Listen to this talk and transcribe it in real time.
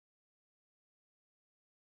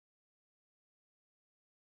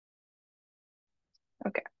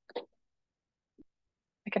Okay,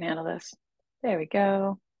 I can handle this. There we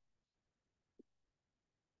go.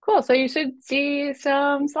 Cool, so you should see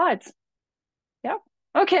some slides. Yeah,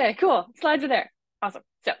 okay, cool, slides are there. Awesome,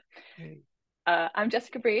 so I'm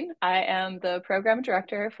Jessica Breen. I am the Program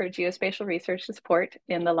Director for Geospatial Research Support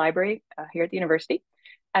in the library here at the university,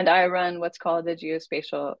 and I run what's called the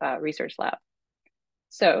Geospatial Research Lab.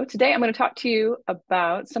 So today I'm going to talk to you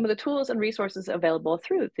about some of the tools and resources available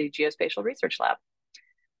through the Geospatial Research Lab.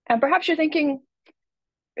 And perhaps you're thinking,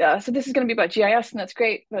 so this is going to be about GIS, and that's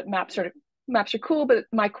great, but maps are cool, but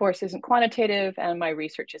my course isn't quantitative and my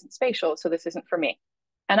research isn't spatial, so this isn't for me.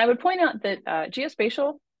 And I would point out that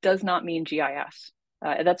geospatial does not mean GIS.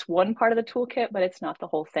 That's one part of the toolkit, but it's not the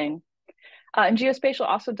whole thing. And geospatial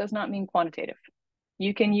also does not mean quantitative.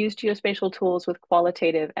 You can use geospatial tools with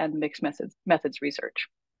qualitative and mixed methods research.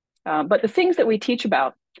 But the things that we teach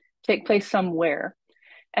about take place somewhere,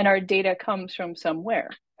 and our data comes from somewhere.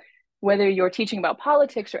 Whether you're teaching about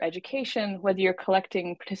politics or education, whether you're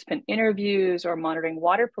collecting participant interviews or monitoring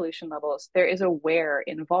water pollution levels, there is a where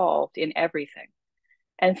involved in everything.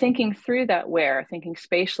 And thinking through that where, thinking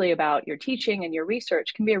spatially about your teaching and your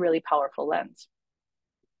research can be a really powerful lens.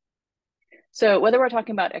 So whether we're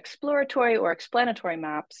talking about exploratory or explanatory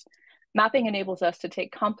maps, mapping enables us to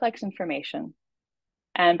take complex information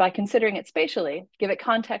and by considering it spatially, give it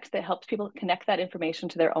context that helps people connect that information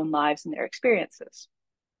to their own lives and their experiences.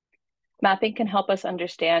 Mapping can help us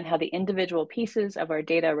understand how the individual pieces of our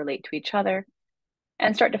data relate to each other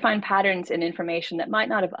and start to find patterns in information that might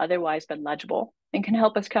not have otherwise been legible and can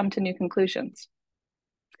help us come to new conclusions.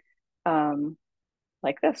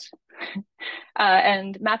 Like this.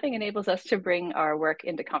 And mapping enables us to bring our work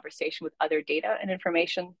into conversation with other data and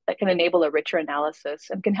information that can enable a richer analysis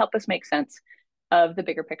and can help us make sense of the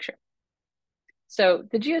bigger picture. So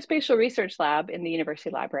the Geospatial Research Lab in the University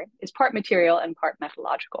Library is part material and part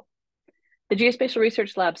methodological. The Geospatial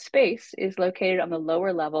Research Lab space is located on the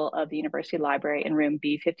lower level of the University Library in room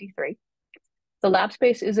B53. The lab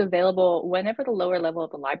space is available whenever the lower level of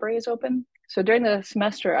the library is open. So during the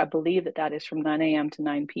semester, I believe that is from 9 a.m. to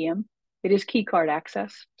 9 p.m. It is key card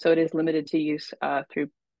access, so it is limited to use to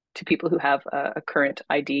people who have a current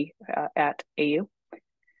ID at AU.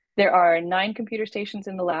 There are 9 computer stations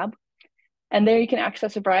in the lab, and there you can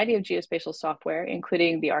access a variety of geospatial software,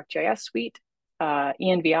 including the ArcGIS suite,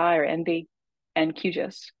 ENVI or ENVI, and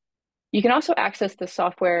QGIS. You can also access the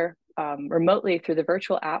software remotely through the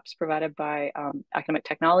virtual apps provided by Academic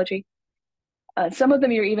Technology. Some of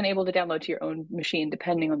them you're even able to download to your own machine,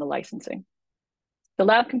 depending on the licensing. The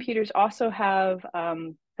lab computers also have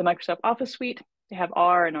the Microsoft Office suite. They have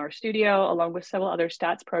R and R Studio, along with several other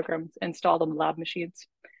stats programs installed on the lab machines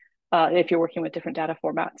if you're working with different data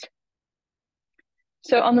formats.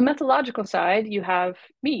 So on the methodological side, you have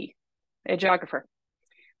me, a geographer.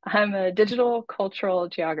 I'm a digital cultural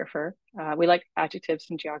geographer. We like adjectives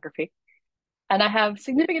in geography. And I have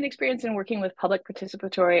significant experience in working with public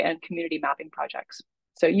participatory and community mapping projects.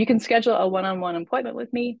 So you can schedule a one-on-one appointment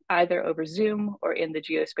with me, either over Zoom or in the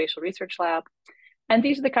Geospatial Research Lab. And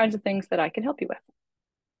these are the kinds of things that I can help you with.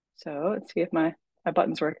 So let's see if my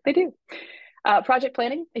buttons work. They do. Project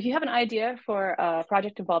planning. If you have an idea for a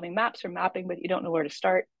project involving maps or mapping, but you don't know where to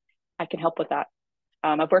start, I can help with that.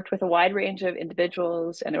 I've worked with a wide range of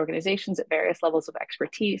individuals and organizations at various levels of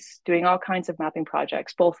expertise, doing all kinds of mapping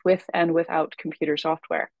projects, both with and without computer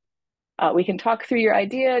software. We can talk through your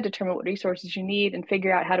idea, determine what resources you need, and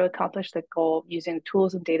figure out how to accomplish the goal using the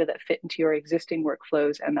tools and data that fit into your existing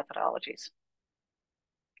workflows and methodologies.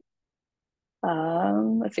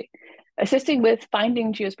 Let's see. Assisting with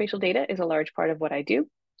finding geospatial data is a large part of what I do.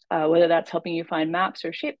 Whether that's helping you find maps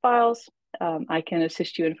or shapefiles, I can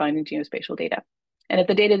assist you in finding geospatial data. And if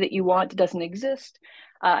the data that you want doesn't exist,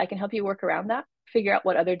 I can help you work around that, figure out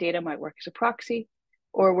what other data might work as a proxy,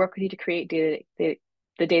 or work with you to create the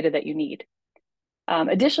data that you need.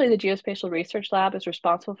 Additionally, the Geospatial Research Lab is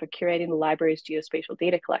responsible for curating the library's geospatial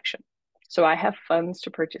data collection. So I have funds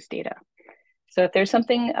to purchase data. So if there's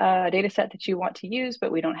something, a data set that you want to use,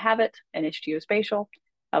 but we don't have it, and it's geospatial,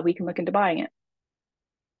 we can look into buying it.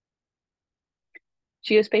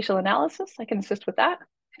 Geospatial analysis, I can assist with that.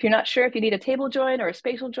 If you're not sure if you need a table join or a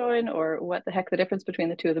spatial join or what the heck the difference between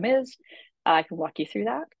the two of them is, I can walk you through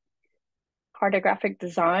that. Cartographic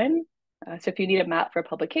design, so if you need a map for a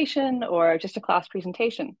publication or just a class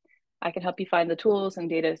presentation, I can help you find the tools and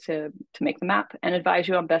data to make the map and advise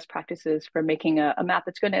you on best practices for making a map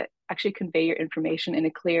that's going to actually convey your information in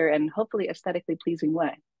a clear and hopefully aesthetically pleasing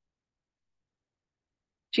way.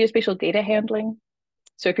 Geospatial data handling.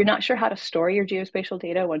 So if you're not sure how to store your geospatial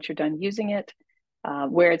data once you're done using it,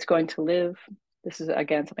 where it's going to live, this is,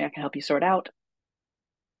 again, something I can help you sort out.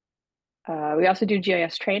 We also do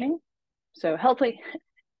GIS training. So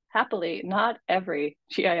happily, not every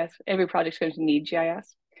project is going to need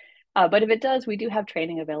GIS. But if it does, we do have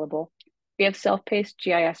training available. We have self-paced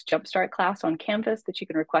GIS Jumpstart class on Canvas that you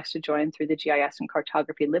can request to join through the GIS and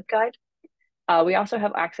Cartography LibGuide. We also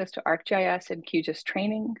have access to ArcGIS and QGIS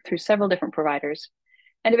training through several different providers.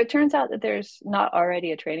 And if it turns out that there's not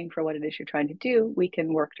already a training for what it is you're trying to do, we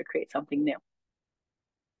can work to create something new.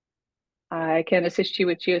 I can assist you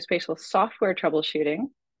with geospatial software troubleshooting.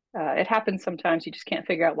 It happens sometimes you just can't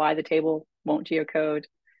figure out why the table won't geocode.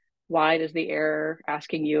 Why does the error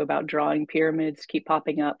asking you about drawing pyramids keep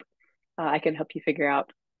popping up? I can help you figure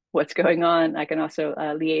out what's going on. I can also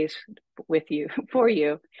liaise with you for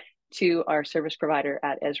you to our service provider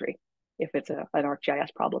at Esri if it's an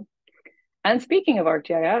ArcGIS problem. And speaking of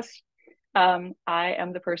ArcGIS, I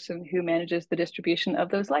am the person who manages the distribution of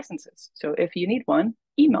those licenses. So if you need one,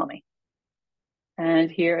 email me.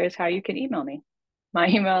 And here is how you can email me. My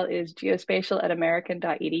email is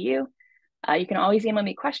geospatial@american.edu. You can always email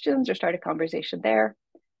me questions or start a conversation there.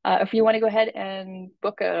 If you want to go ahead and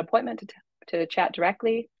book an appointment to chat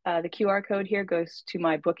directly, the QR code here goes to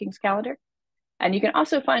my bookings calendar. And you can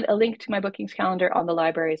also find a link to my bookings calendar on the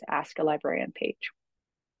library's Ask a Librarian page.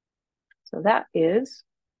 So that is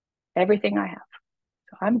everything I have.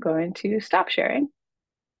 So I'm going to stop sharing.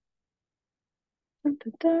 Dun,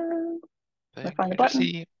 dun, dun. Thank find you, the button.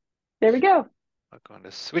 Jessie. There we go. I'm going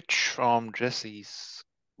to switch from Jessie's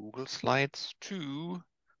Google Slides to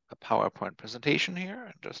a PowerPoint presentation here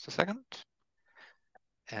in just a second.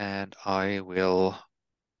 And I will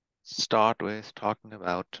start with talking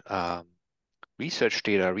about research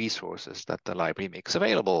data resources that the library makes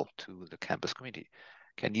available to the campus community.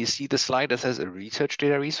 Can you see the slide that says research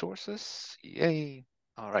data resources? Yay.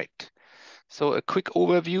 All right. So a quick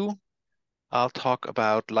overview. I'll talk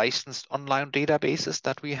about licensed online databases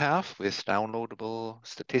that we have with downloadable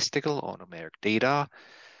statistical or numeric data,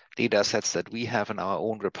 data sets that we have in our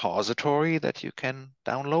own repository that you can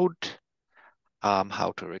download,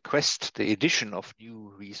 how to request the addition of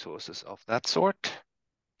new resources of that sort,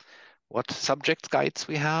 what subject guides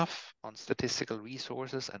we have on statistical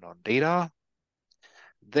resources and on data,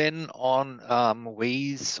 then on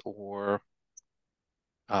ways or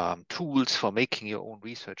tools for making your own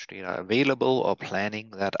research data available or planning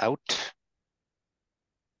that out.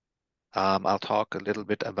 I'll talk a little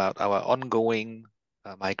bit about our ongoing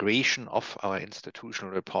migration of our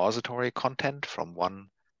institutional repository content from one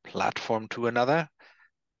platform to another.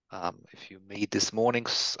 If you made this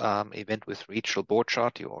morning's event with Rachel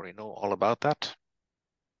Borchardt, you already know all about that.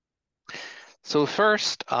 So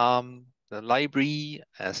first, the library,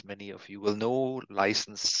 as many of you will know,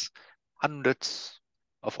 license hundreds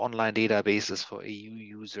of online databases for EU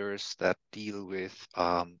users that deal with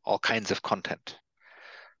all kinds of content.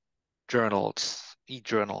 Journals,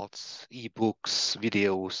 e-journals, e-books,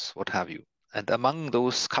 videos, what have you. And among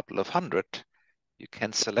those couple of hundred, you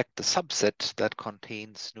can select the subset that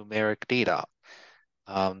contains numeric data.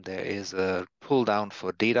 There is a pull down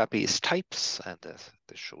for database types, and this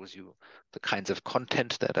shows you the kinds of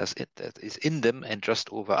content that is in them, and just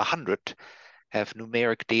over 100 have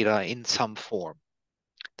numeric data in some form.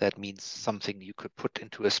 That means something you could put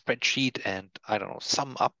into a spreadsheet and, I don't know,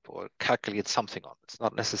 sum up or calculate something on. It's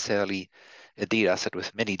not necessarily a data set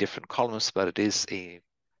with many different columns, but it is a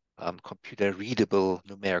computer readable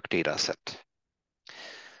numeric data set.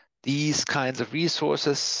 These kinds of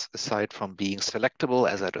resources, aside from being selectable,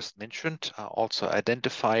 as I just mentioned, are also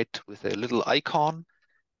identified with a little icon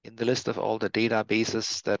in the list of all the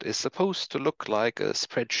databases that is supposed to look like a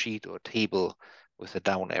spreadsheet or table with a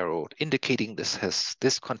down arrow indicating this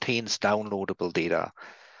contains downloadable data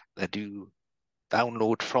that you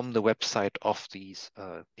download from the website of these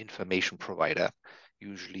information provider,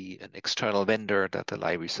 usually an external vendor that the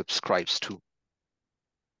library subscribes to.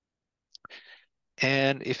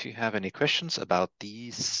 And if you have any questions about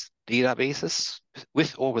these databases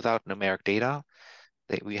with or without numeric data,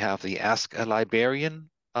 we have the Ask a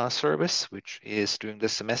Librarian service, which is during the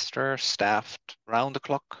semester staffed round the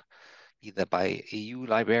clock, either by EU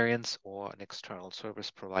librarians or an external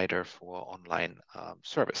service provider for online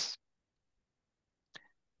service.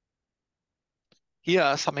 Here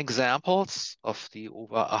are some examples of the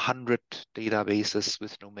over 100 databases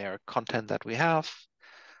with numeric content that we have.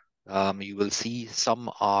 You will see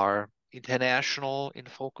some are international in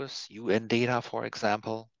focus, UN data, for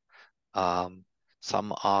example.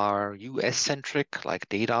 Some are US-centric, like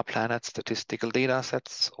Data Planet statistical data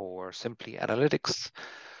sets or simply analytics.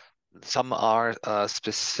 Some are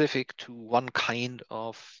specific to one kind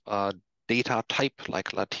of data type,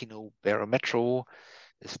 like Latino Barometro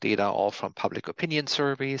This data all from public opinion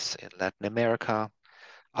surveys in Latin America.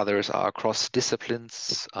 Others are across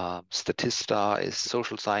disciplines. Statista is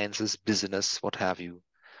social sciences, business, what have you.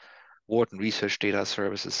 Wharton Research Data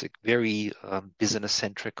Services, very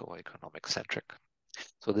business-centric or economic-centric.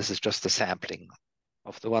 So this is just a sampling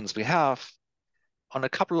of the ones we have. On a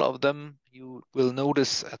couple of them, you will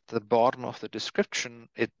notice at the bottom of the description,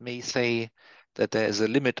 it may say that there is a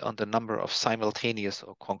limit on the number of simultaneous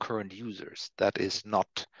or concurrent users. That is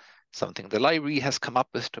not something the library has come up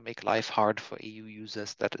with to make life hard for EU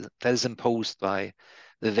users. That is imposed by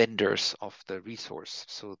the vendors of the resource.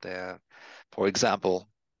 So there, for example,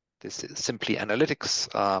 this is simply analytics.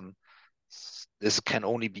 This can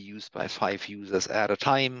only be used by 5 users at a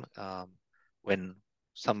time. When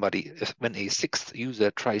a 6th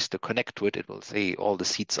user tries to connect to it, it will say all the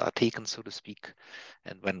seats are taken, so to speak.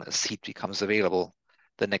 And when a seat becomes available,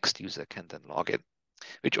 the next user can then log in,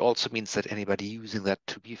 which also means that anybody using that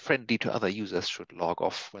to be friendly to other users should log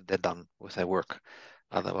off when they're done with their work.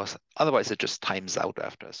 Otherwise it just times out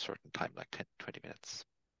after a certain time, like 10, 20 minutes.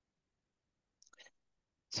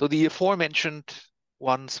 So the aforementioned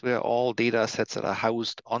ones were all data sets that are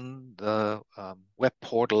housed on the web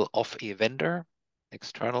portal of a vendor,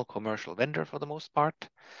 external commercial vendor for the most part.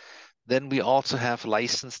 Then we also have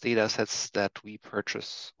licensed data sets that we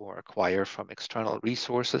purchase or acquire from external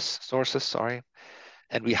sources,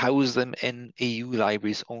 and we house them in EU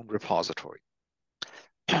Library's own repository.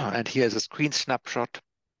 And here's a screen snapshot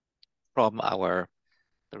from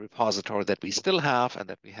the repository that we still have and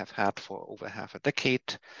that we have had for over half a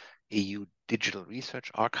decade, EU Digital Research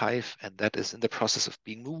Archive, and that is in the process of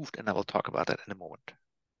being moved, and I will talk about that in a moment.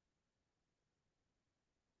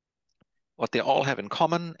 What they all have in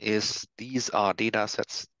common is these are data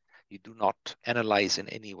sets you do not analyze in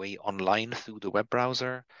any way online through the web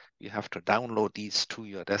browser. You have to download these to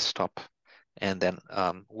your desktop and then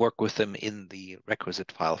work with them in the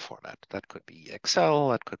requisite file format. That could be Excel,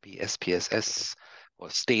 that could be SPSS, or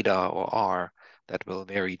Stata, or R. That will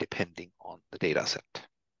vary depending on the data set.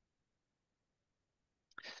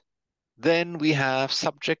 Then we have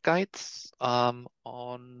subject guides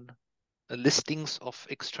on listings of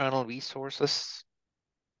external resources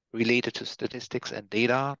related to statistics and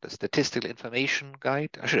data. The statistical information guide,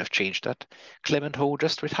 I should have changed that. Clement Ho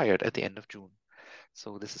just retired at the end of June.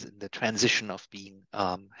 So this is in the transition of being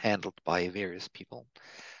handled by various people.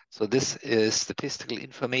 So this is statistical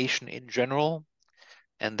information in general.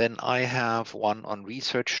 And then I have one on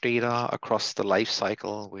research data across the life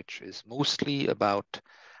cycle, which is mostly about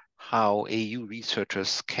how EU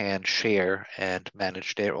researchers can share and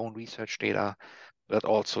manage their own research data, but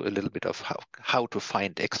also a little bit of how to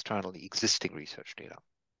find externally existing research data.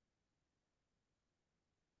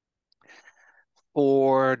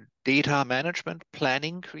 For data management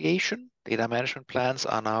planning creation, data management plans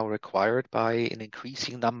are now required by an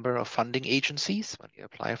increasing number of funding agencies when you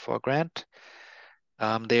apply for a grant.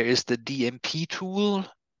 There is the DMP tool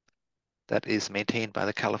that is maintained by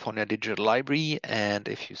the California Digital Library. And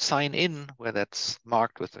if you sign in, where that's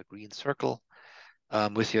marked with a green circle,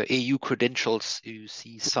 with your AU credentials, you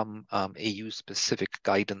see some AU-specific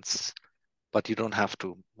guidance, but you don't have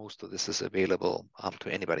to. Most of this is available to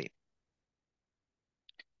anybody.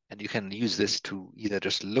 And you can use this to either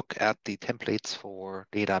just look at the templates for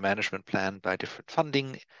data management plan by different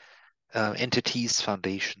funding entities,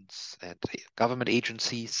 foundations, and government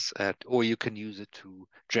agencies, or you can use it to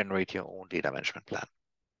generate your own data management plan.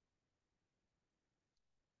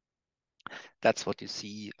 That's what you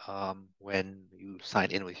see when you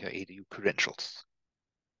sign in with your ADU credentials.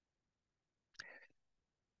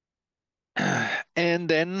 And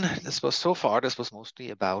then this was mostly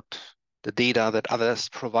about the data that others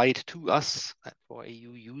provide to us for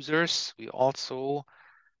AU users. We also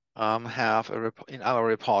have in our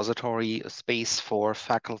repository a space for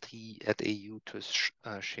faculty at AU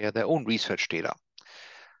to share their own research data.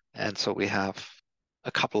 And so we have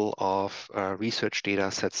a couple of research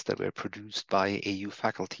data sets that were produced by AU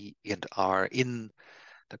faculty and are in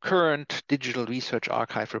the current Digital Research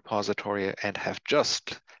Archive repository and have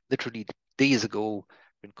just literally days ago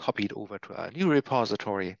been copied over to our new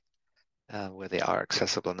repository where they are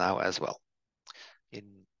accessible now as well. In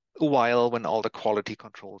a while, when all the quality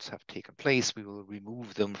controls have taken place, we will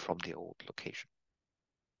remove them from the old location.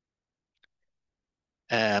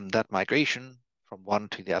 And that migration from one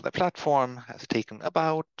to the other platform has taken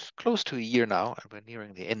about close to a year now, and we're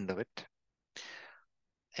nearing the end of it.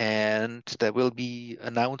 And there will be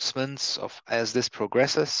announcements as this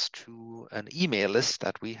progresses to an email list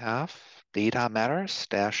that we have, Data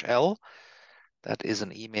Matters-L. That is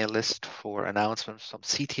an email list for announcements from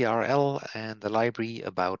CTRL and the library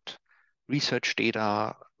about research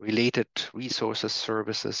data, related resources,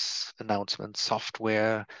 services, announcements,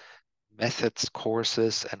 software, methods,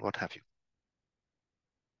 courses, and what have you.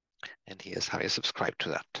 And here's how you subscribe to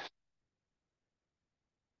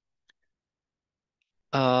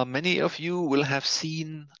that. Many of you will have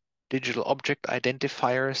seen digital object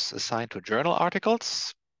identifiers assigned to journal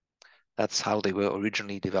articles. That's how they were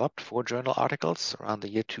originally developed for journal articles around the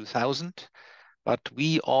year 2000. But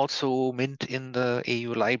we also mint in the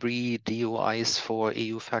AU library DOIs for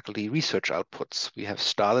AU faculty research outputs. We have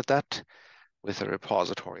started that with a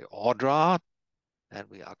repository Audra, and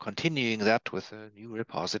we are continuing that with a new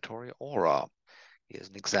repository Aura. Here's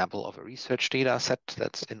an example of a research data set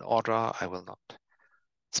that's in Audra. I will not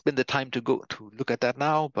spend the time to go to look at that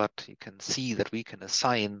now, but you can see that we can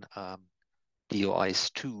assign DOIs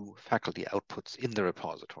to faculty outputs in the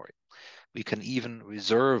repository. We can even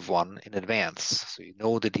reserve one in advance, so you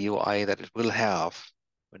know the DOI that it will have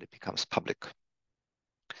when it becomes public.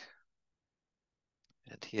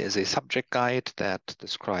 And here is a subject guide that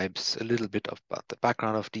describes a little bit about the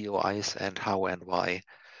background of DOIs and how and why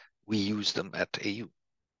we use them at AU.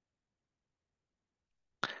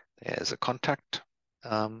 There's a contact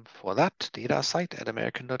for that data site at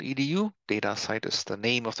american.edu. Data site is the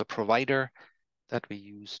name of the provider that we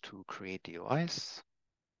use to create DOIs.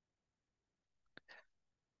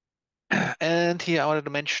 And here I wanted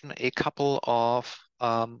to mention a couple of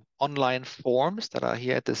online forms that are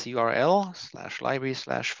here at this URL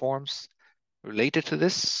 /library/forms. Related to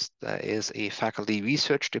this, there is a faculty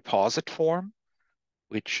research deposit form,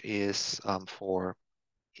 which is for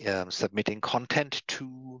submitting content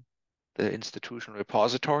to the institutional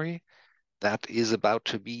repository. That is about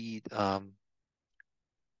to be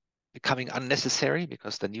becoming unnecessary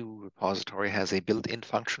because the new repository has a built-in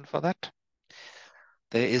function for that.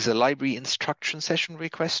 There is a library instruction session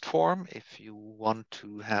request form if you want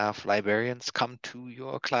to have librarians come to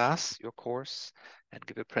your class, your course, and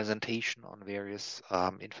give a presentation on various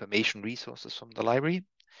information resources from the library.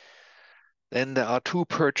 Then there are 2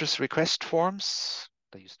 purchase request forms.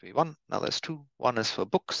 There used to be 1, now there's 2. One is for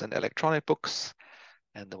books and electronic books.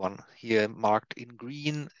 And the one here marked in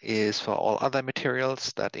green is for all other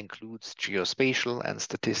materials. That includes geospatial and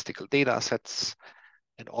statistical data sets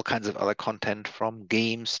and all kinds of other content from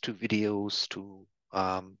games to videos to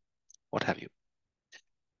what have you.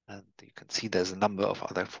 And you can see there's a number of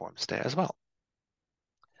other forms there as well.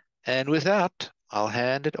 And with that, I'll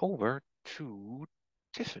hand it over to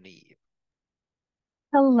Tiffany.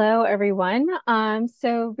 Hello, everyone.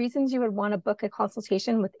 So reasons you would want to book a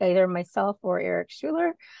consultation with either myself or Eric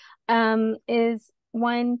Schuler is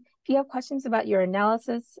one, if you have questions about your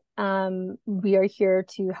analysis, we are here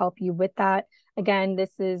to help you with that. Again,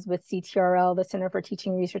 this is with CTRL, the Center for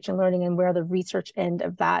Teaching, Research, and Learning, and we're the research end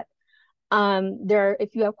of that.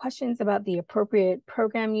 If you have questions about the appropriate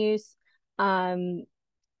program use,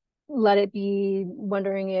 let it be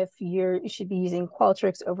wondering if you should be using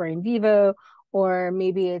Qualtrics over in vivo, or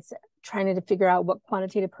maybe it's trying to figure out what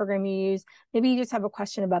quantitative program you use. Maybe you just have a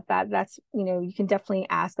question about that. That's, you can definitely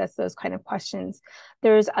ask us those kind of questions.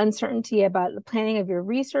 There's uncertainty about the planning of your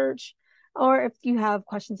research, or if you have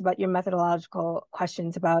questions about your methodological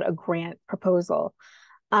questions about a grant proposal.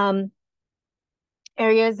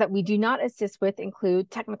 Areas that we do not assist with include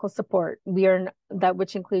technical support.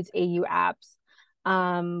 Which includes AU apps,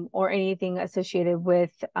 or anything associated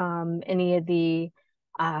with any of the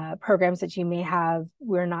programs that you may have.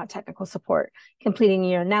 We're not technical support. Completing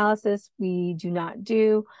your analysis, we do not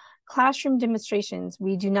do. Classroom demonstrations,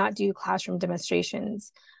 we do not do classroom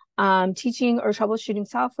demonstrations. Teaching or troubleshooting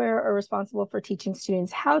software, or responsible for teaching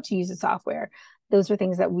students how to use the software. Those are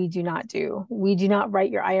things that we do not do. We do not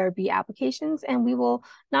write your IRB applications, and we will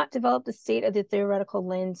not develop the state of the theoretical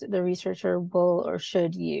lens the researcher will or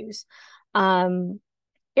should use.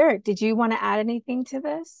 Eric, did you want to add anything to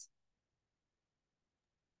this?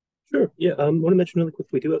 Sure. Yeah, I want to mention really quick,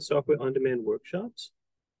 we do have software on-demand workshops.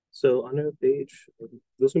 So on our page,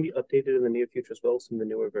 those will be updated in the near future as well, some of the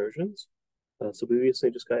newer versions. So we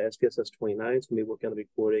recently just got SPSS 29, so we'll be working on the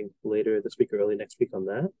recording later this week or early next week on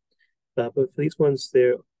that. But for these ones,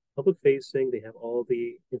 they're public-facing. They have all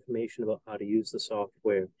the information about how to use the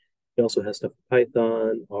software. It also has stuff for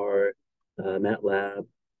Python or MATLAB,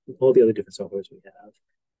 all the other different softwares we have.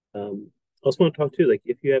 I also want to talk too, like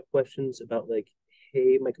if you have questions about like,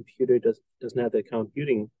 hey, my computer doesn't have the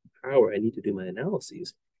computing power, I need to do my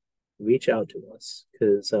analyses, reach out to us,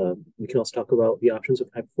 because we can also talk about the options of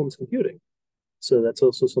high-performance computing. So that's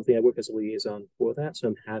also something I work as a liaison for that, so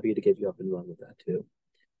I'm happy to get you up and run with that too.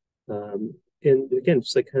 And again,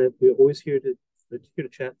 just like kind of, we're always here to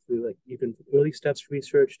chat through like even early steps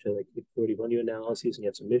research to like if you already run your analyses and you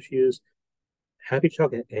have some issues, happy to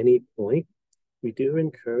talk at any point. We do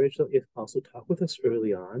encourage, though, if possible, talk with us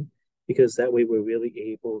early on, because that way we're really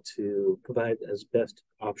able to provide as best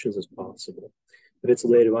options as possible. If it's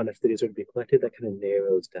later on, after these are to be collected, that kind of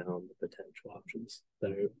narrows down the potential options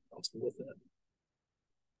that are possible with it.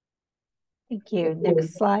 Thank you.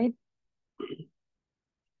 Next slide.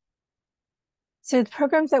 So the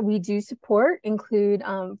programs that we do support include,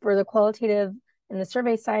 for the qualitative and the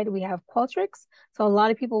survey side, we have Qualtrics. So a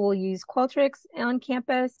lot of people will use Qualtrics on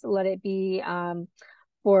campus, let it be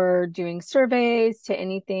for doing surveys to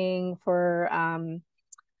anything for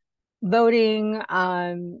voting.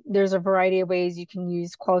 There's a variety of ways you can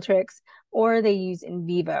use Qualtrics, or they use in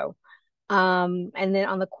vivo. And then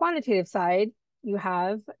on the quantitative side, you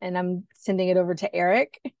have, and I'm sending it over to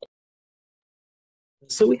Eric.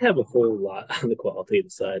 So we have a whole lot on the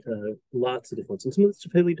qualitative side, lots of different ones. And some of this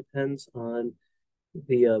really depends on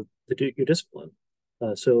your discipline.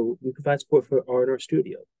 So we provide support for R&R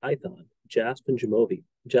Studio, Python, JASP, and Jamovi.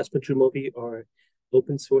 JASP and Jamovi are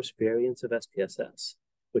open source variants of SPSS,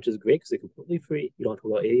 which is great because they're completely free. You don't have to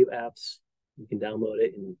roll AU apps. You can download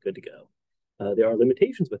it and good to go. There are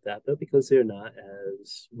limitations with that, though, because they're not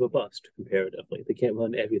as robust comparatively. They can't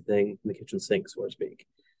run everything in the kitchen sink, so to speak.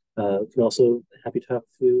 You can also happy to talk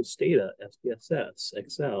through Stata, SPSS,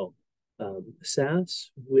 Excel,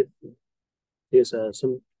 SAS. There's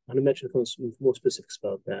some, I want to mention some more specifics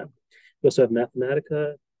about that. We also have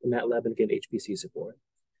Mathematica, MATLAB, and again, HPC support.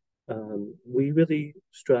 We really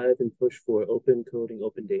strive and push for open coding,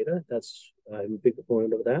 open data. I'm a big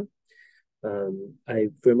proponent of that. I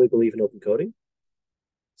firmly believe in open coding.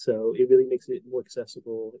 So it really makes it more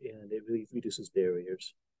accessible and it really reduces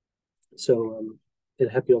barriers. So I'm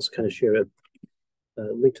happy to also kind of share a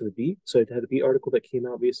link to the B. So I had a B article that came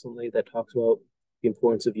out recently that talks about the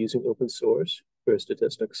importance of using open source for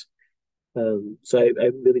statistics. So I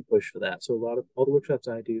really push for that. So all the workshops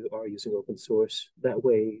I do are using open source. That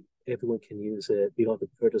way everyone can use it. You don't have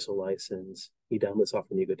to purchase a license. You download software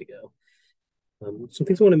and you're good to go. Some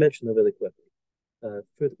things I want to mention though really quickly.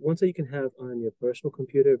 For ones that you can have on your personal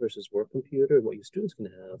computer versus work computer, and what your students can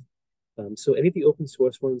have. So any of the open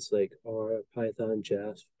source ones like R, Python,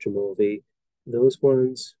 JASP, Jamovi, those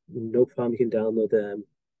ones, no problem, you can download them.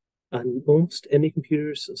 On most any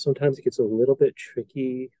computers, sometimes it gets a little bit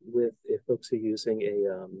tricky if folks are using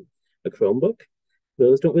a Chromebook.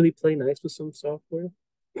 Those don't really play nice with some software.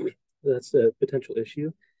 That's a potential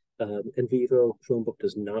issue. And Vivo Chromebook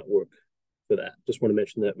does not work for that. Just want to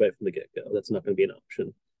mention that right from the get-go. That's not going to be an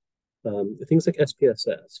option. Things like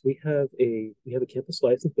SPSS, we have a campus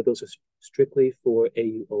license, but those are strictly for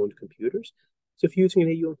AU-owned computers. So if you're using an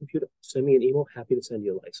AU-owned computer, send me an email. Happy to send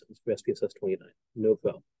you a license for SPSS 29. No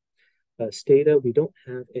problem. Stata, we don't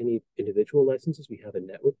have any individual licenses. We have a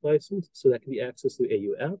network license, so that can be accessed through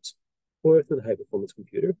AU apps or through the high-performance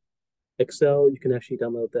computer. Excel, you can actually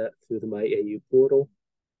download that through the My AU portal,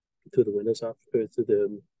 through the Windows or through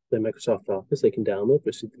the Microsoft Office. They can download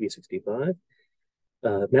for 365.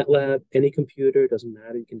 MATLAB, any computer, doesn't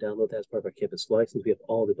matter. You can download that as part of our campus license. We have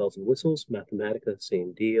all the bells and whistles. Mathematica,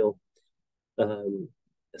 same deal.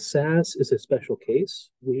 SAS is a special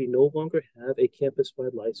case. We no longer have a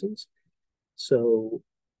campus-wide license. So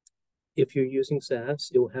if you're using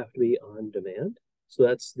SAS, it will have to be on demand. So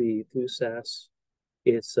that's through SAS.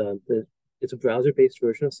 It's a browser-based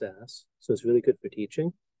version of SAS, so it's really good for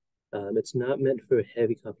teaching. It's not meant for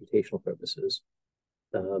heavy computational purposes.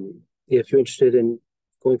 If you're interested in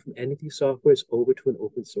going from any of these softwares over to an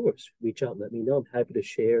open source, reach out, let me know. I'm happy to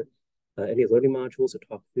share any learning modules or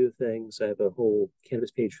talk through things. I have a whole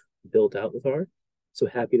Canvas page built out with R, so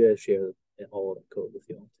happy to share all of that code with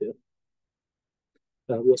you all too.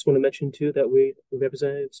 We also want to mention too that we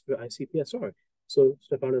representatives for ICPSR. So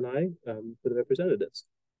Stefan and I for the representatives.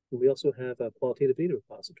 And we also have a qualitative data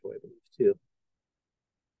repository, I believe, too.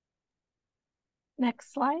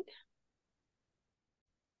 Next slide.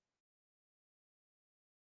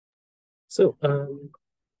 So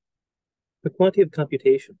for quantitative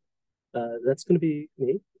computation, that's going to be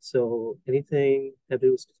me. So anything that to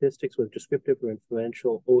do with statistics, whether descriptive or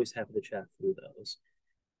inferential, always happy to chat through those.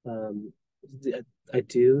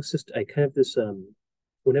 I kind of this,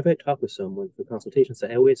 whenever I talk with someone for consultations,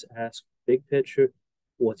 I always ask big picture,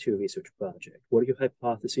 what's your research project? What are your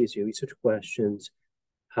hypotheses, your research questions?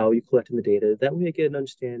 How are you collecting the data? That way I get an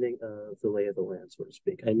understanding of the lay of the land, so to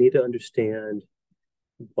speak. I need to understand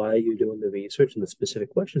why you're doing the research and the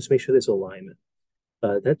specific questions to make sure there's alignment.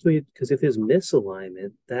 That's where, because if there's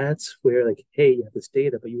misalignment, that's where like, hey, you have this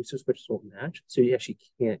data, but your research questions don't match, so you actually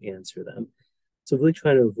can't answer them. So really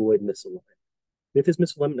trying to avoid misalignment. If there's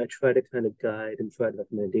misalignment, I try to kind of guide and try to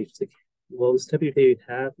recommendations like, well, this type of data you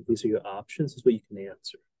have, these are your options, is what you can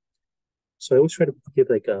answer. So I always try to give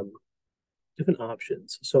like different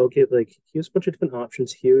options. So I'll give like, here's a bunch of different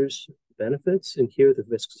options, here's benefits, and here are the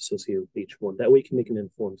risks associated with each one. That way you can make an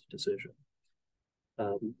informed decision.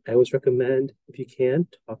 I always recommend, if you can,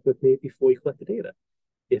 talk with me before you collect the data.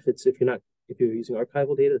 If you're using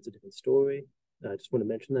archival data, it's a different story. I just want to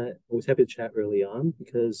mention that. Always happy to chat early on,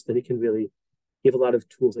 because then you can really give a lot of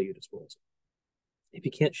tools at your disposal. If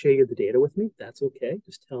you can't share the data with me, that's okay.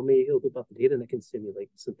 Just tell me a little bit about the data and I can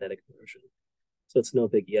simulate the synthetic version. So it's no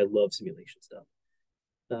biggie. I love simulation stuff.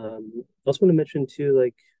 I also want to mention too,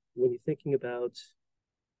 like when you're thinking about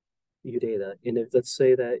your data, and if let's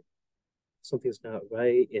say that something's not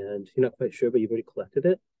right and you're not quite sure, but you've already collected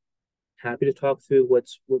it, happy to talk through what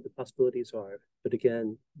the possibilities are. But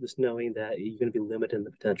again, just knowing that you're going to be limited in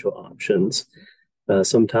the potential options.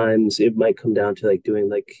 Sometimes it might come down to like doing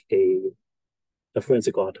like a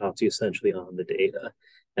forensic autopsy essentially on the data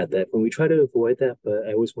at that point. We try to avoid that, but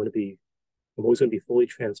I'm always going to be fully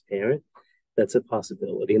transparent. That's a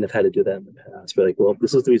possibility. And I've had to do that in the past. But like, well,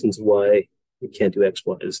 this is the reasons why you can't do X,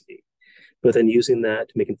 Y, and Z. But then using that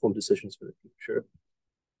to make informed decisions for the future.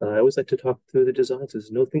 I always like to talk through the designs.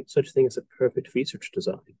 There's no such thing as a perfect research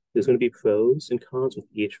design. There's going to be pros and cons with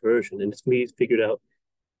each version. And it's going to be figured out,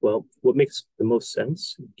 well, what makes the most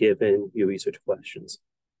sense given your research questions.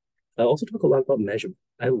 I also talk a lot about measurement.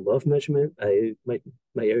 I love measurement. My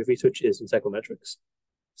area of research is in psychometrics.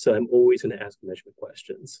 So I'm always going to ask measurement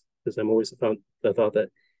questions, because I'm always thought that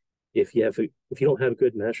if you don't have a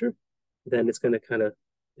good measure, then it's going to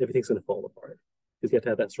everything's going to fall apart, because you have to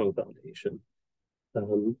have that strong foundation.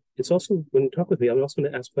 It's also, when you talk with me, I'm also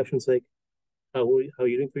going to ask questions like, how are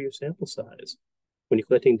you doing for your sample size? When you're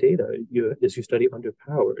collecting data, is your study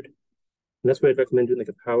underpowered? And that's where I'd recommend doing like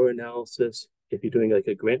a power analysis. If you're doing like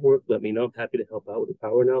a grant work, let me know. I'm happy to help out with the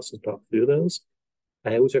power analysis, talk through those.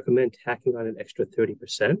 I always recommend tacking on an extra 30%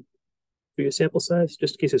 for your sample size,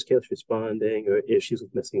 just in case there's careless responding or issues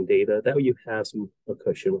with missing data. That way you have some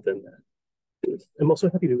cushion within that. I'm also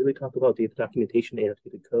happy to really talk about data documentation and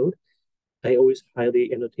annotated code. I always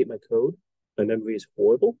highly annotate my code. My memory is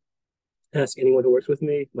horrible. Ask anyone who works with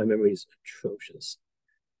me, my memory is atrocious.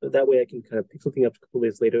 But that way I can kind of pick something up a couple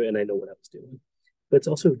days later and I know what I was doing. But it's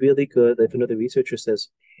also really good if another researcher says,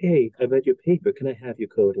 hey, I read your paper, can I have your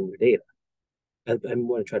code and your data? I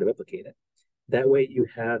want to try to replicate it. That way you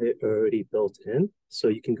have it already built in, so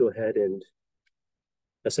you can go ahead and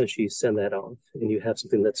essentially send that off, and you have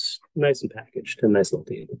something that's nice and packaged, a nice little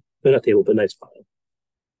table. Not table, but nice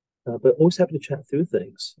file. But always happy to chat through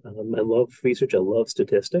things. I love research, I love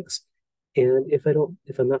statistics. And if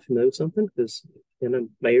I'm not familiar with something, because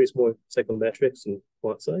my area is more psychometrics and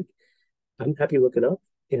quant psych, I'm happy to look it up,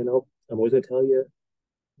 and I'm always going to tell you,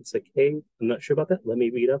 it's like, hey, I'm not sure about that. Let me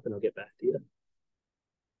read up and I'll get back to you.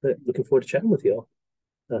 But looking forward to chatting with you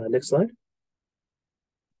all. Next slide.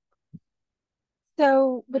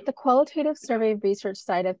 So with the qualitative survey research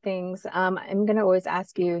side of things, I'm going to always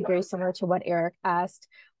ask you, very similar to what Eric asked,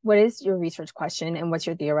 what is your research question and what's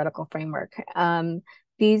your theoretical framework?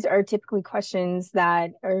 These are typically questions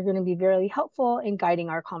that are going to be very helpful in guiding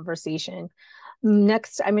our conversation.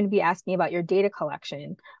 Next, I'm going to be asking about your data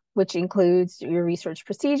collection, which includes your research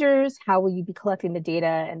procedures, how will you be collecting the data,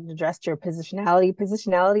 and address your positionality.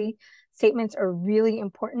 Positionality statements are really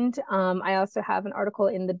important. I also have an article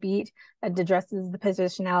in the Beat that addresses the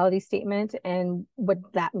positionality statement and what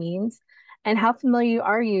that means. And how familiar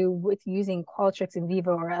are you with using Qualtrics and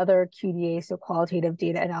Vivo or other QDA, so qualitative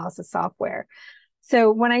data analysis software?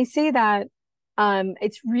 So when I say that,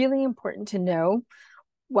 it's really important to know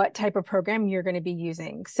what type of program you're going to be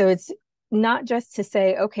using. So it's not just to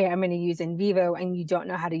say, okay, I'm going to use NVivo and you don't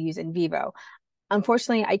know how to use NVivo.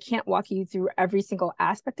 Unfortunately, I can't walk you through every single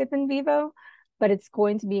aspect of NVivo, but it's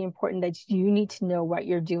going to be important that you need to know what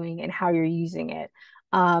you're doing and how you're using it.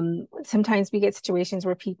 Sometimes we get situations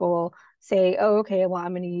where people say, oh, okay, well,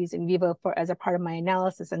 I'm going to use NVivo as a part of my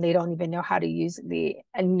analysis, and they don't even know how to use the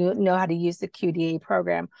QDA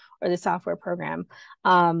program or the software program,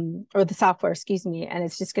 or the software, excuse me. And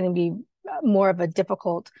it's just going to be more of a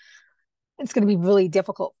it's going to be really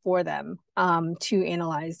difficult for them to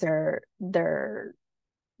analyze their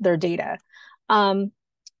data.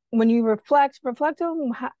 When you reflect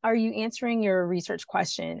on how are you answering your research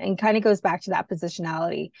question, and kind of goes back to that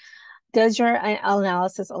positionality. Does your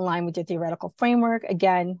analysis align with your theoretical framework?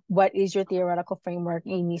 Again, what is your theoretical framework?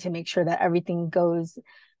 You need to make sure that everything goes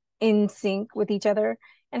in sync with each other.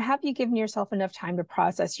 And have you given yourself enough time to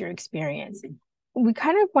process your experience? we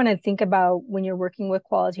kind of want to think about when you're working with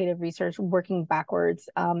qualitative research, working backwards.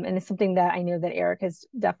 And it's something that I know that Eric has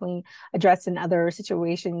definitely addressed in other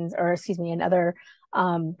situations, or excuse me, in other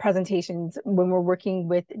presentations. When we're working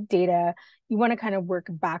with data, you want to kind of work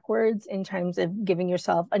backwards in terms of giving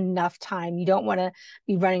yourself enough time. You don't want to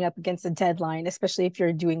be running up against a deadline, especially if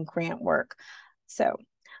you're doing grant work. So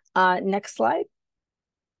next slide.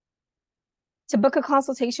 To book a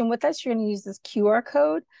consultation with us, you're going to use this QR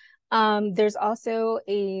code. There's also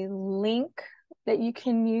a link that you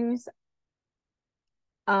can use.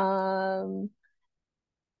 And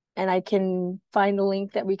I can find the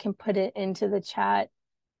link that we can put it into the chat.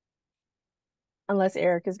 Unless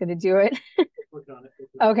Eric is going to do it. Work on it.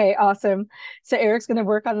 Okay, awesome. So Eric's going to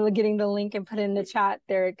work on getting the link and put it in the chat.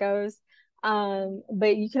 There it goes.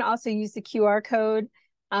 But you can also use the QR code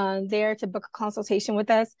there to book a consultation with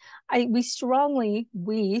us. We strongly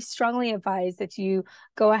advise that you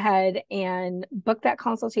go ahead and book that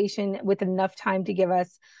consultation with enough time to give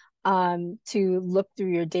us to look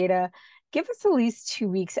through your data. Give us at least 2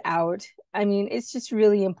 weeks out. I mean, it's just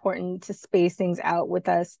really important to space things out with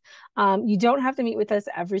us. You don't have to meet with us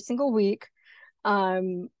every single week.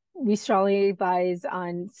 We strongly advise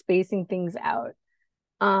on spacing things out.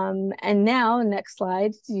 And now, next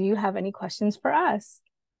slide, do you have any questions for us?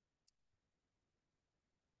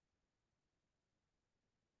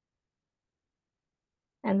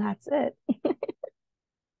 And that's it.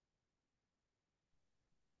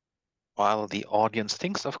 While the audience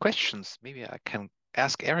thinks of questions, maybe I can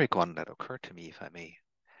ask Eric one that occurred to me, if I may.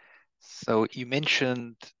 So you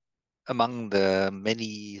mentioned among the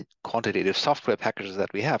many quantitative software packages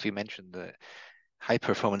that we have, you mentioned the high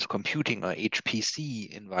performance computing or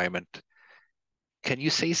HPC environment. Can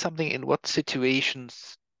you say something in what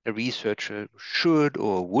situations a researcher should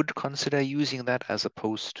or would consider using that as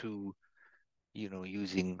opposed to,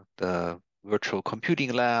 using the virtual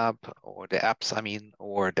computing lab or the apps,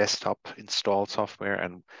 or desktop installed software,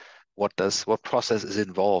 and what process is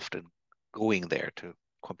involved in going there to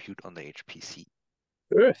compute on the HPC?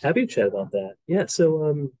 Sure, happy to chat about that. Yeah,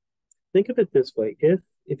 so think of it this way.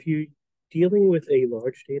 If you're dealing with a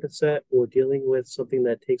large data set or dealing with something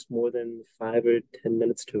that takes more than 5 or 10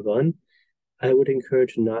 minutes to run, I would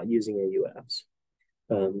encourage not using AU apps.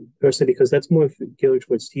 Personally, because that's more geared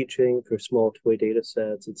towards teaching for small toy data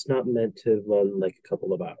sets. It's not meant to run like a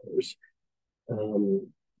couple of hours.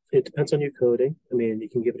 It depends on your coding. I mean, you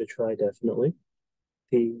can give it a try, definitely.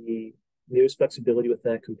 There's flexibility with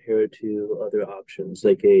that compared to other options.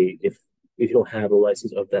 Like if you don't have a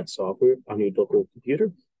license of that software on your local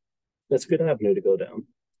computer, that's a good avenue to go down.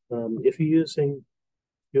 If you're using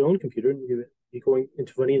your own computer, you're going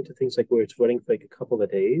into running into things like where it's running for like a couple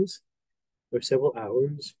of days or several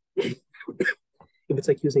hours. If it's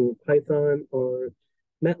like using Python or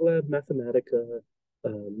MATLAB, Mathematica,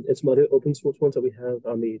 and some other open source ones that we have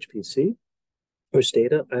on the HPC or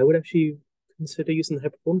Stata, I would actually consider using the high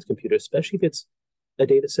performance computer, especially if it's a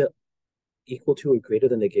data set equal to or greater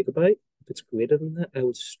than a gigabyte. If it's greater than that, I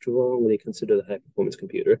would strongly consider the high performance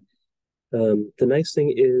computer. The nice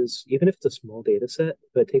thing is, even if it's a small data set,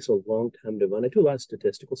 but it takes a long time to run, I do a lot of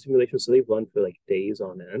statistical simulations, so they run for like days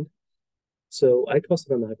on end. So I toss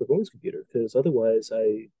it on the high performance computer because otherwise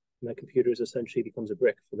my computer essentially becomes a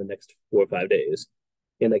brick for the next 4 or 5 days.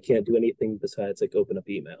 And I can't do anything besides like open up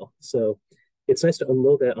email. So it's nice to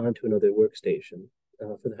unload that onto another workstation.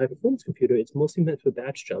 For the high performance computer, it's mostly meant for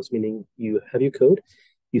batch jobs, meaning you have your code,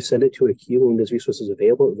 you send it to a queue, and when there's resources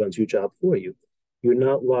available, it runs your job for you. You're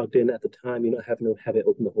not logged in at the time. You don't have it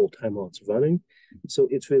open the whole time while it's running. So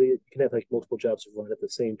it's really, you can have like multiple jobs run at the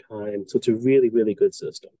same time. So it's a really, really good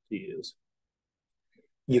system to use.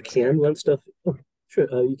 You can run stuff, sure.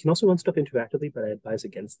 You can also run stuff interactively, but I advise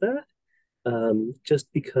against that.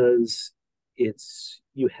 Just because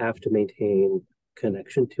you have to maintain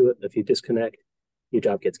connection to it. If you disconnect, your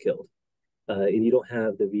job gets killed. And you don't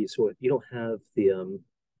have the resource, you don't have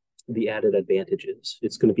the added advantages.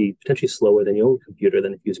 It's going to be potentially slower than your own computer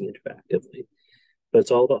than if using interactively. But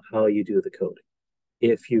it's all about how you do the code.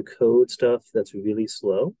 If you code stuff that's really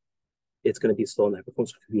slow, it's going to be slow on the high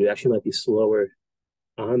performance computer. It actually might be slower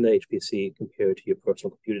on the HPC compared to your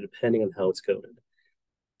personal computer, depending on how it's coded.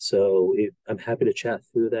 So I'm happy to chat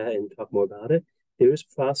through that and talk more about it. There is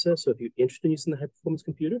a process, so if you're interested in using the high performance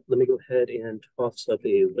computer, let me go ahead and toss up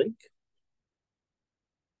a link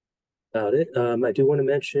about it. I do want to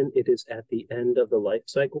mention it is at the end of the life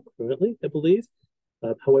cycle currently, I believe.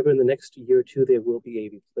 However, in the next year or two, there will be a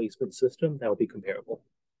replacement system that will be comparable.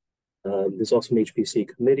 There's also an HPC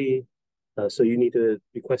committee. So you need to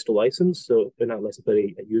request a license. So they're not licensed, but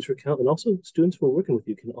a user account. And also students who are working with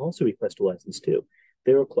you can also request a license too.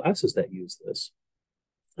 There are classes that use this.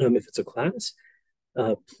 If it's a class,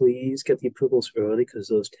 please get the approvals early because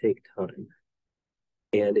those take time.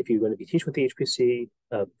 And if you're going to be teaching with the HPC,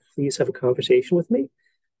 please have a conversation with me.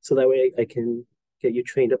 So that way I can get you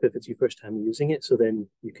trained up if it's your first time using it. So then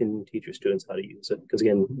you can teach your students how to use it. Because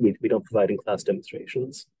again, we don't provide in-class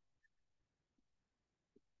demonstrations.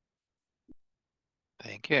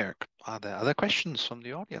 Thank you, Eric. Are there other questions from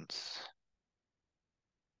the audience?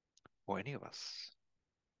 Or any of us?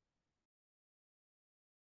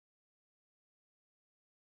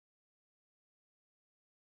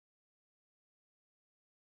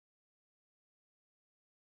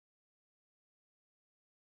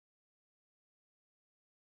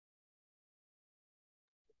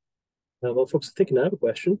 Well, folks, I think I have a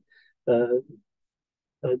question.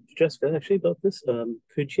 Jessica, actually, about this,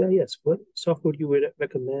 for GIS, what software do you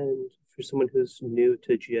recommend for someone who's new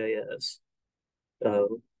to GIS?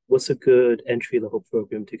 What's a good entry-level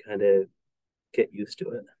program to kind of get used to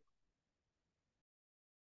it?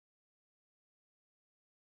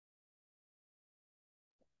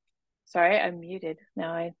 Sorry, I'm muted.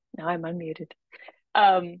 Now I'm unmuted.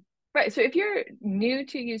 Right, so if you're new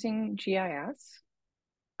to using GIS,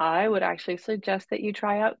 I would actually suggest that you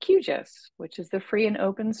try out QGIS, which is the free and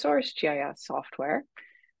open source GIS software.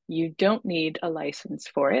 You don't need a license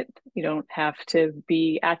for it. You don't have to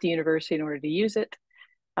be at the university in order to use it.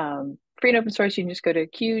 Free and open source, you can just go to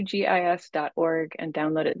qgis.org and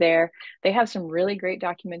download it there. They have some really great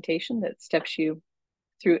documentation that steps you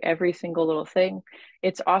through every single little thing.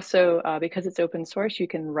 It's also, because it's open source, you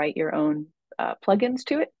can write your own plugins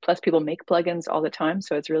to it. Plus, people make plugins all the time,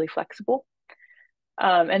 so it's really flexible.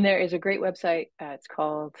 And there is a great website. It's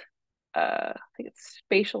called, I think it's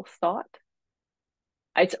Spatial Thought.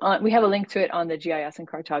 It's on. We have a link to it on the GIS and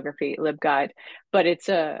Cartography LibGuide, but it's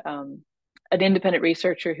an independent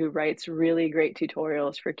researcher who writes really great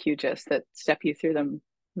tutorials for QGIS that step you through them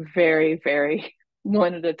very, very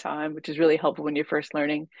one at a time, which is really helpful when you're first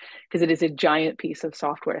learning because it is a giant piece of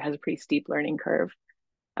software. It has a pretty steep learning curve,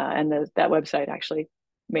 and that website actually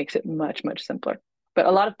makes it much, much simpler. But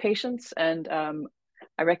a lot of patience, and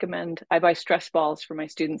I buy stress balls for my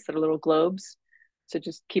students that are little globes. So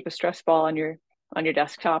just keep a stress ball on your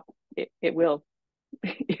desktop. It will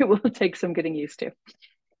it will take some getting used to.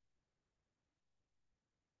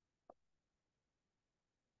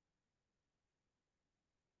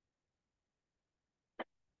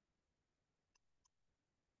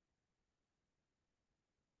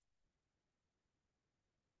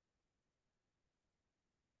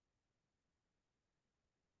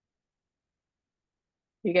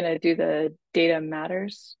 You're gonna do the data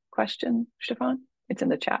matters question, Stefan? It's in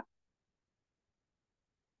the chat.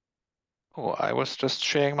 Oh, I was just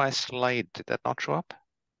sharing my slide. Did that not show up?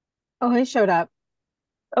 Oh, it showed up.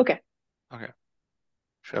 Okay. Okay.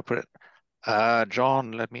 Should I put it?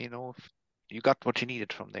 John, let me know if you got what you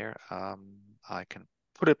needed from there. I can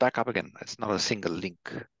put it back up again. It's not a single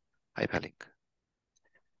link, hyperlink.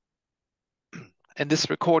 And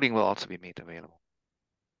this recording will also be made available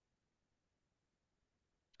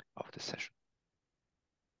of this session.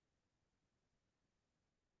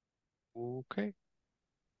 Okay.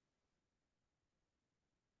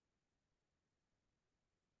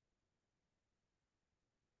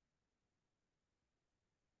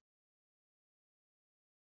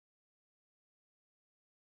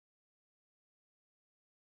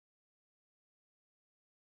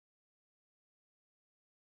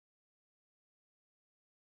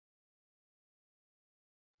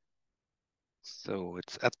 So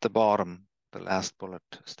it's at the bottom, the last bullet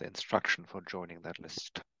is the instruction for joining that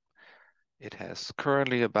list. It has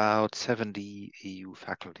currently about 70 EU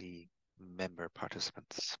faculty member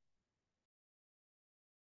participants.